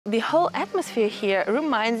the whole atmosphere here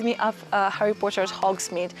reminds me of Harry Potter's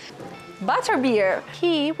Hogsmeade. Butterbeer,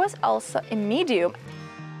 he was also a medium.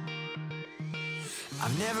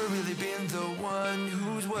 I've never really been the one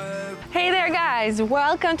who's worried. Hey there guys,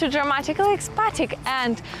 welcome to Dramatically Expatic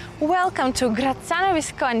and welcome to Grazzano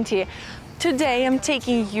Visconti. Today I'm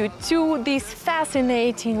taking you to this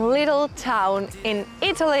fascinating little town in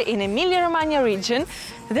Italy, in Emilia-Romagna region,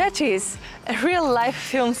 that is a real-life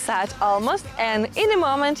film set almost, and in a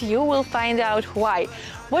moment you will find out why.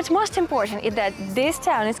 What's most important is that this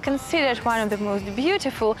town is considered one of the most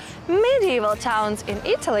beautiful medieval towns in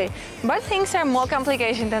Italy. But things are more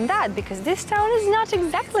complicated than that, because this town is not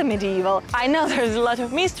exactly medieval. I know there's a lot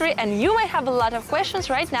of mystery and you might have a lot of questions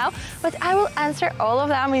right now, but I will answer all of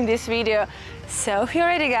them in this video. So if you're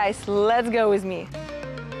ready guys, let's go with me.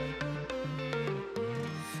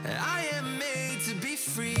 I am made to be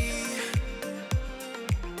free.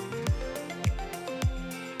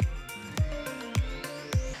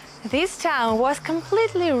 This town was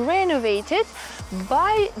completely renovated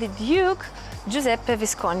by the Duke Giuseppe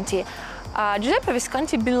Visconti. Giuseppe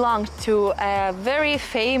Visconti belonged to a very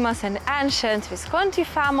famous and ancient Visconti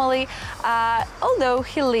family, although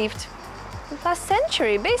he lived last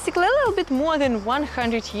century, basically a little bit more than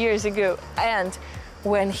 100 years ago. And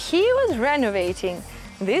when he was renovating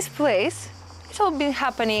this place, it's all been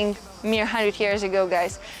happening mere 100 years ago,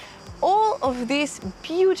 guys. All of these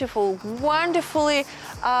beautiful, wonderfully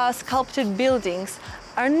sculpted buildings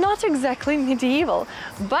are not exactly medieval,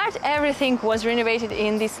 but everything was renovated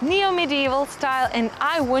in this neo-medieval style, and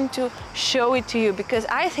I want to show it to you because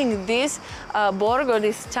I think this borgo,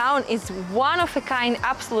 this town, is one of a kind,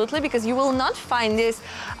 absolutely, because you will not find this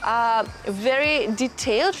very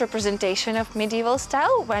detailed representation of medieval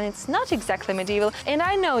style when it's not exactly medieval. And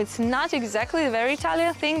I know it's not exactly a very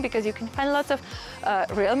Italian thing because you can find lots of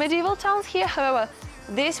real medieval towns here. However,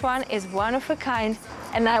 this one is one of a kind,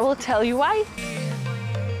 and I will tell you why.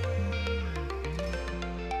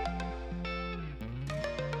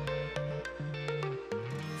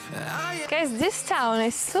 Guys, this town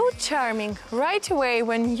is so charming. Right away,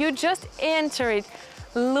 when you just enter it,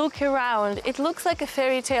 look around, it looks like a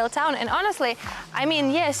fairy tale town. And honestly, I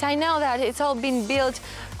mean, yes, I know that it's all been built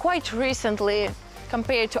quite recently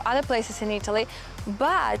compared to other places in Italy,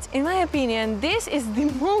 but in my opinion, this is the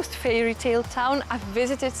most fairy tale town I've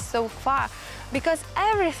visited so far, because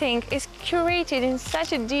everything is curated in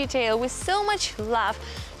such a detail with so much love.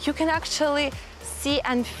 You can actually see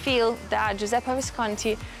and feel that Giuseppe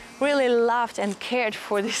Visconti really loved and cared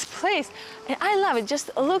for this place, and I love it.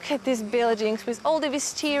 Just look at these buildings with all the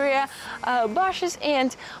wisteria, bushes,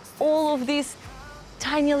 and all of these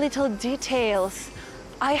tiny little details.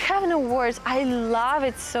 I have no words. I love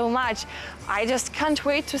it so much. I just can't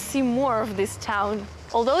wait to see more of this town.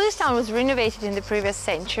 Although this town was renovated in the previous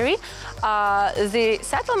century, the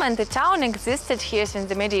settlement, the town existed here since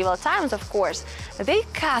the medieval times, of course. The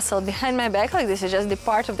castle behind my back, like this is just the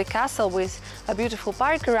part of the castle with a beautiful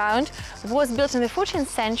park around, was built in the 14th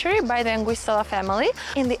century by the Anguissola family.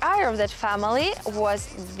 In the heir of that family was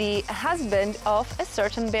the husband of a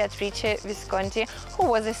certain Beatrice Visconti, who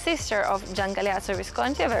was a sister of Gian Galeazzo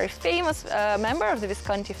Visconti, a very famous member of the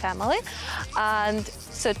Visconti family. And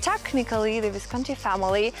so technically the Visconti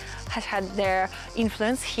family has had their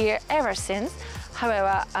influence here ever since.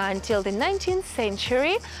 However, until the 19th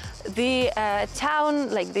century, the town,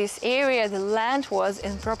 like this area, the land was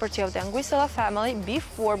in property of the Anguissola family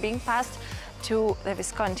before being passed to the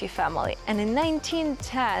Visconti family. And in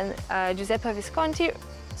 1910, Giuseppe Visconti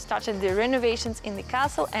started the renovations in the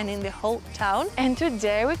castle and in the whole town. And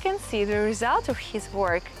today we can see the result of his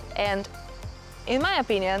work. And in my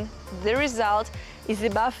opinion, the result is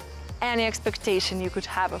above any expectation you could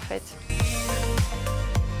have of it.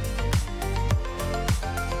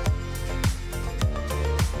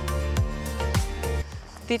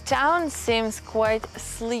 The town seems quite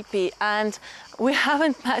sleepy and we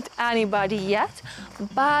haven't met anybody yet,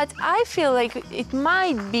 but I feel like it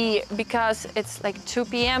might be because it's like 2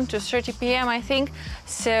 p.m. to 30 p.m. I think,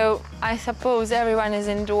 so I suppose everyone is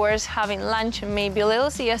indoors having lunch and maybe a little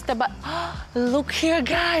siesta. But look here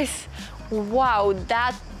guys, wow,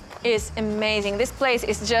 that is amazing. This place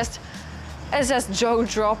is just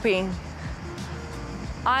jaw-dropping.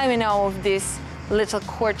 I'm in awe of this little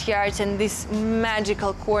courtyards and these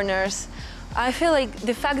magical corners. I feel like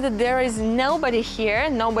the fact that there is nobody here,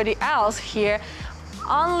 nobody else here,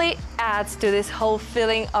 only adds to this whole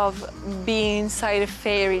feeling of being inside a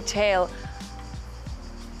fairy tale.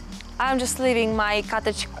 I'm just living my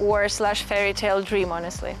cottagecore / fairy tale dream,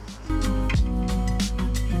 honestly.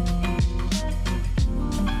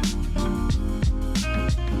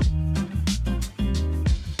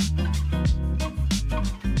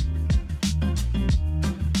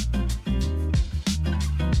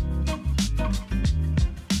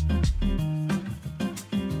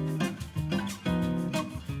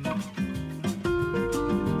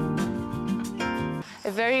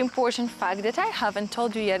 a very important fact that I haven't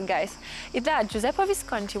told you yet, guys, is that Giuseppe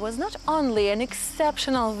Visconti was not only an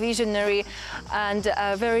exceptional visionary and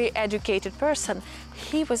a very educated person,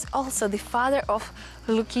 he was also the father of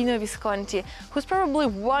Luchino Visconti, who's probably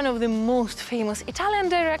one of the most famous Italian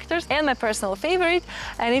directors and my personal favorite.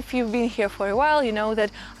 And if you've been here for a while, you know that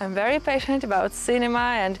I'm very passionate about cinema,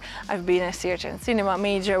 and I've been a theater and cinema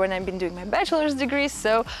major when I've been doing my bachelor's degree,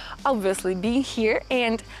 so obviously being here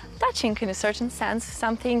and touching in a certain sense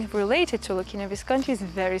something related to Luchino Visconti is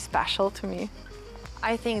very special to me.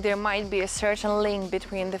 I think there might be a certain link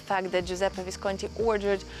between the fact that Giuseppe Visconti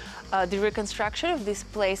ordered the reconstruction of this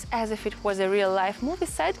place as if it was a real-life movie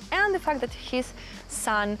set, and the fact that his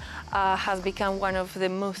son has become one of the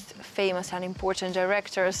most famous and important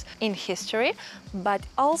directors in history. But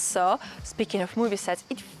also, speaking of movie sets,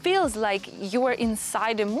 it feels like you are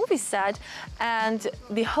inside a movie set, and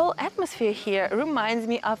the whole atmosphere here reminds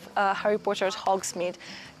me of Harry Potter's Hogsmeade.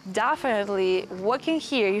 Definitely, walking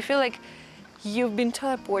here, you feel like you've been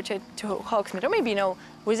teleported to Hogsmeade, or maybe, you know,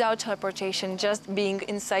 without teleportation, just being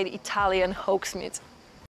inside Italian Hogsmeade.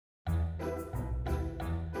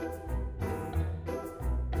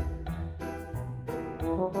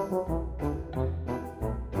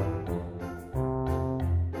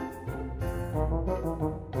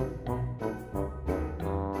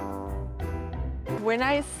 When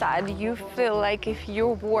I said you feel like if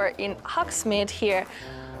you were in Hogsmeade here,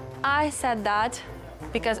 I said that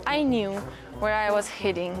because I knew where I was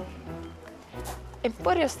heading.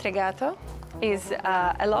 Emporio Stregato is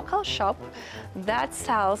a local shop that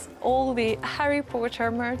sells all the Harry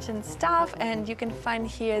Potter merchant stuff, and you can find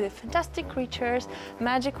here the fantastic creatures,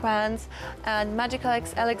 magic wands, and magical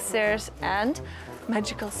elixirs and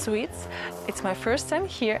magical sweets. It's my first time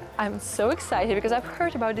here. I'm so excited because I've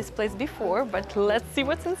heard about this place before, but let's see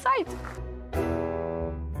what's inside.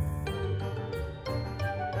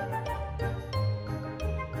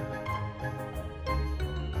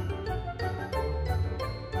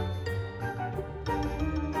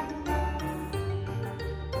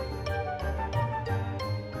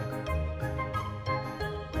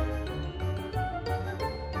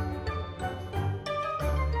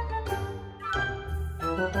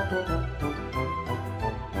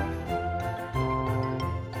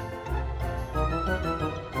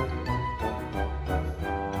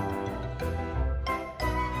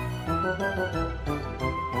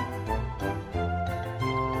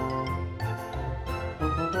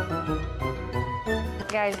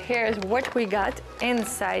 Guys, here's what we got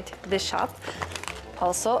inside the shop.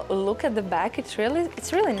 Also, look at the back, it's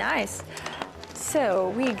really nice. So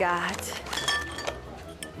we got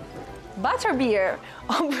butterbeer,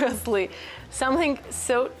 obviously. Something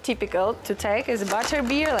so typical to take is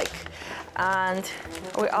butterbeer, and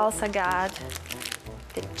we also got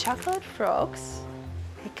the chocolate frogs,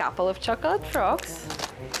 a couple of chocolate frogs,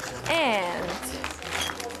 and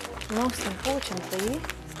most importantly,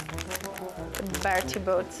 Bertie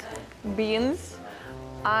Boat beans.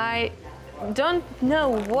 I don't know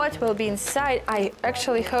what will be inside. I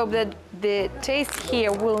actually hope that the taste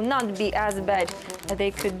here will not be as bad as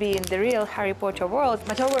they could be in the real Harry Potter world.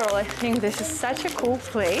 But overall, I think this is such a cool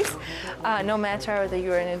place. No matter whether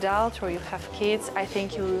you're an adult or you have kids, I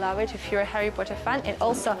think you'll love it if you're a Harry Potter fan. And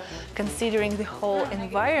also, considering the whole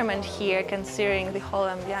environment here, considering the whole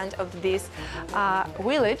ambient of this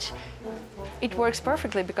village, it works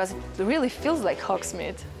perfectly because it really feels like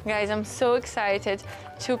Hogsmeade. Guys, I'm so excited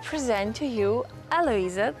to present to you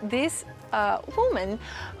Eloisa, this woman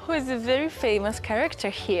who is a very famous character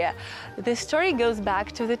here. The story goes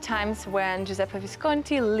back to the times when Giuseppe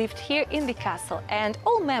Visconti lived here in the castle, and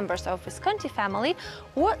all members of Visconti family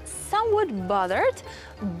were somewhat bothered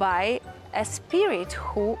by a spirit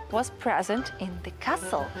who was present in the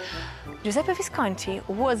castle. Giuseppe Visconti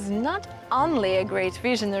was not only a great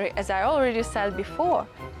visionary, as I already said before,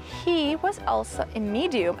 he was also a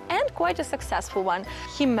medium, and quite a successful one.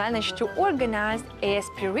 He managed to organize a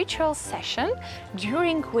spiritual session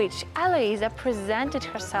during which Eloisa presented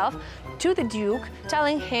herself to the Duke,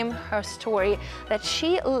 telling him her story, that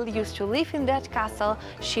she used to live in that castle.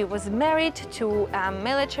 She was married to a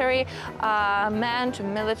military man, to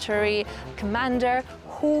military commander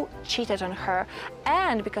who cheated on her,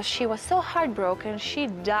 and because she was so heartbroken, she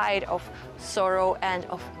died of sorrow and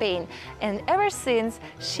of pain. And ever since,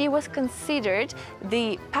 she was considered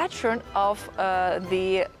the patron of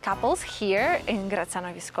the couples here in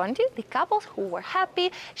Grazzano Visconti, the couples who were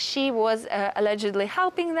happy. She was allegedly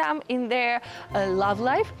helping them in their love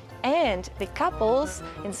life. And the couples,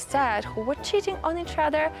 instead, who were cheating on each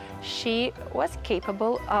other, she was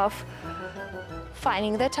capable of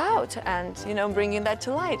finding that out and, you know, bringing that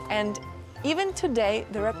to light. And Even today,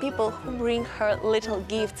 there are people who bring her little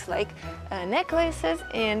gifts like necklaces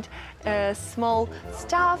and small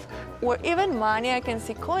stuff, or even money. I can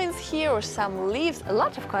see coins here or some leaves, a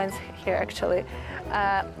lot of coins here actually.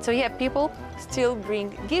 So yeah, people still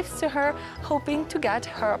bring gifts to her, hoping to get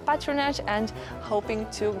her patronage and hoping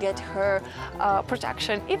to get her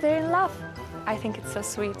protection if they're in love. I think it's so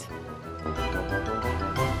sweet.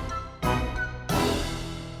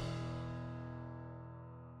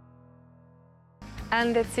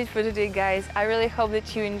 And that's it for today, guys. I really hope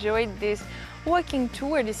that you enjoyed this walking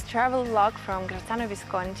tour, this travel vlog from Grazzano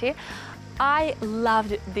Visconti. I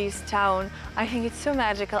loved this town. I think it's so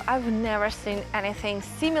magical. I've never seen anything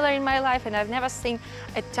similar in my life, and I've never seen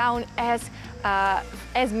a town as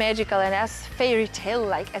magical and as fairy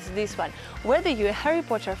tale-like as this one. Whether you're a Harry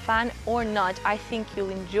Potter fan or not, I think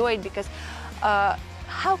you'll enjoy it, because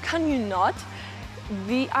how can you not?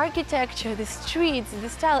 The architecture, the streets, the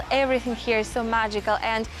style, everything here is so magical,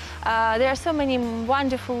 and there are so many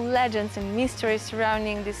wonderful legends and mysteries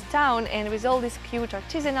surrounding this town, and with all these cute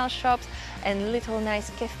artisanal shops and little nice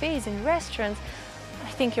cafes and restaurants,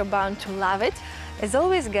 I think you're bound to love it. As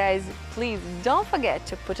always, guys, please don't forget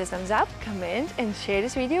to put a thumbs up, comment and share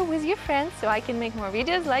this video with your friends so I can make more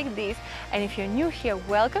videos like this. And if you're new here,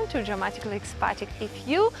 welcome to Dramatically Expatic. If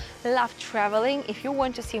you love traveling, if you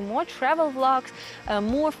want to see more travel vlogs,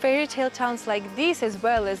 more fairy tale towns like this, as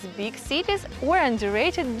well as big cities or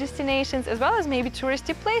underrated destinations, as well as maybe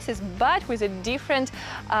touristy places, but with a different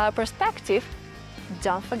perspective,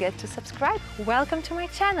 don't forget to subscribe. Welcome to my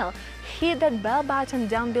channel. Hit that bell button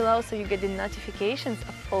down below so you get the notifications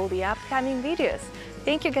of all the upcoming videos.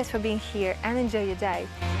 Thank you guys for being here and enjoy your day.